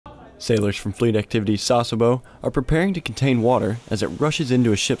Sailors from Fleet Activities Sasebo are preparing to contain water as it rushes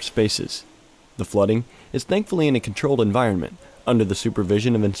into a ship's spaces. The flooding is thankfully in a controlled environment, under the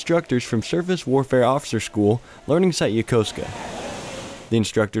supervision of instructors from Surface Warfare Officer School Learning Site Yokosuka. The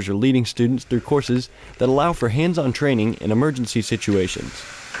instructors are leading students through courses that allow for hands-on training in emergency situations.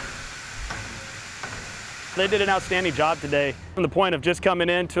 They did an outstanding job today, from the point of just coming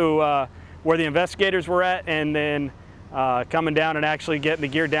into where the investigators were at and then coming down and actually getting the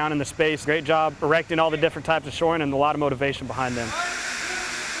gear down in the space. Great job erecting all the different types of shoring and a lot of motivation behind them.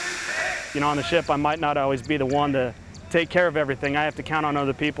 You know, on the ship I might not always be the one to take care of everything. I have to count on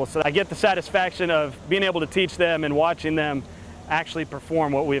other people. So I get the satisfaction of being able to teach them and watching them actually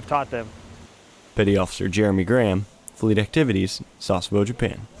perform what we have taught them. Petty Officer Jeremy Graham, Fleet Activities, Sasebo,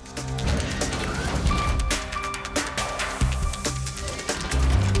 Japan.